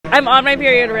I'm on my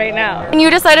period right now. And you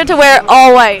decided to wear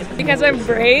all white. Because I'm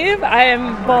brave, I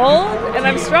am bold, and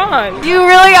I'm strong. You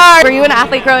really are. Were you an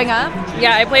athlete growing up?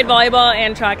 Yeah, I played volleyball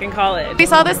and track in college. We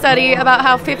saw this study about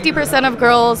how 50% of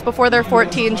girls before they're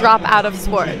 14 drop out of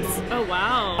sports. Oh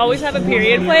wow. Always have a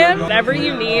period plan. Whatever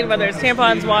you need, whether it's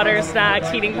tampons, water, snacks,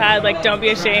 heating pad, like don't be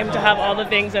ashamed to have all the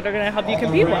things that are gonna help you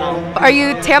compete well. Are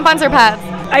you tampons or pads?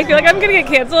 I feel like I'm gonna get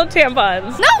canceled.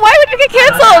 Tampons. No, why would you get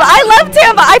canceled? I love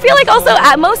tampons. I feel like also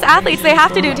at most athletes they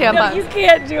have to do tampons. No, you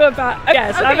can't do a pad.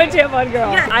 Yes, Okay. I'm a tampon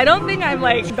girl. Yes. I don't think I'm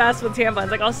like best with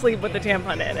tampons. Like I'll sleep with the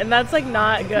tampon in, and that's like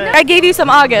not good. I gave you some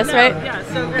August, No, right? Yeah,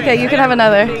 so great. Okay, you can have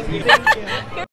another. Thank you. Thank you.